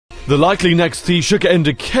The likely next Taoiseach,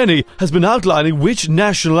 Enda Kenny, has been outlining which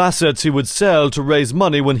national assets he would sell to raise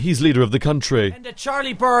money when he's leader of the country. And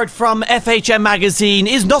Charlie Bird from FHM magazine,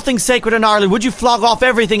 is nothing sacred in Ireland? Would you flog off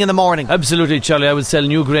everything in the morning? Absolutely, Charlie. I would sell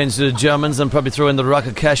Newgrange to the Germans and probably throw in the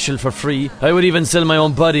Rocket Cashel for free. I would even sell my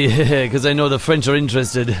own body, because I know the French are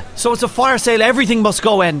interested. So it's a fire sale, everything must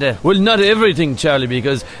go, Enda? Well, not everything, Charlie,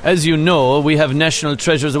 because, as you know, we have national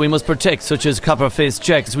treasures that we must protect, such as copper-faced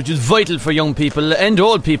checks, which is vital for young people and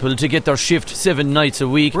old people to get their shift 7 nights a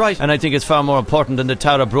week. Right. And I think it's far more important than the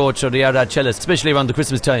Tara brooch or the Arda cellist, especially around the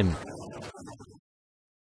Christmas time.